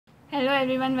Hello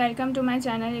everyone, welcome to my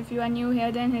channel. If you are new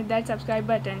here, then hit that subscribe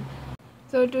button.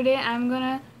 So today I'm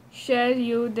gonna share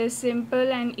you this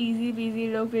simple and easy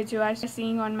peasy look which you are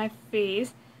seeing on my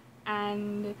face,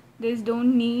 and this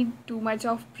don't need too much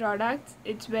of products.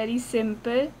 It's very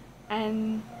simple,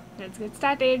 and let's get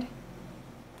started.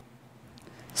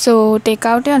 So take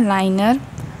out your liner.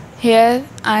 Here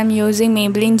I'm using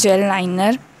Maybelline gel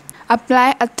liner.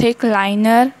 Apply a thick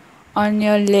liner on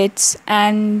your lids,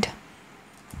 and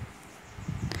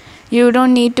you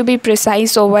don't need to be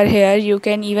precise over here. You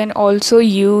can even also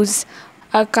use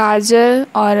a kajal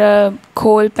or a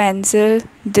kohl pencil.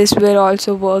 This will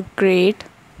also work great.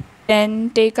 Then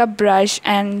take a brush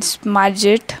and smudge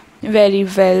it very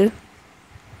well.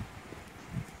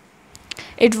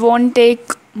 It won't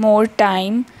take more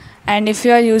time, and if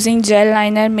you are using gel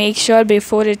liner, make sure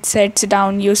before it sets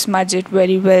down you smudge it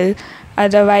very well.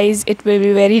 Otherwise it will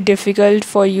be very difficult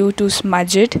for you to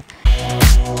smudge it.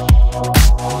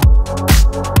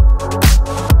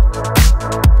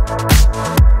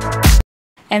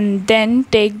 And then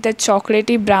take the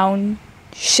chocolatey brown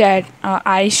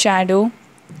eyeshadow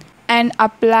and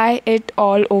apply it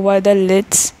all over the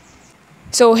lids.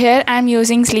 So here I'm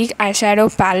using Sleek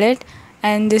eyeshadow palette,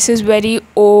 and this is very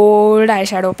old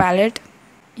eyeshadow palette.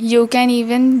 You can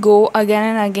even go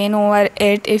again and again over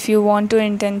it if you want to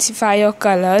intensify your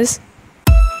colors.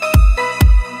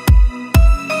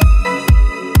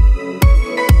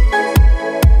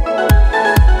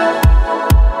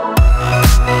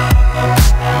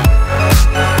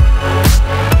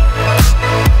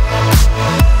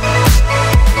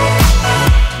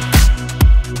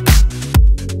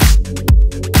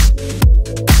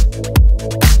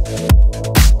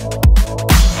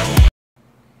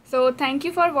 So thank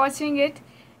you for watching it.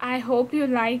 I hope you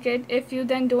like it. If you,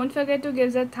 then don't forget to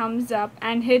give a thumbs up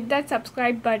and hit that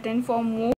subscribe button for more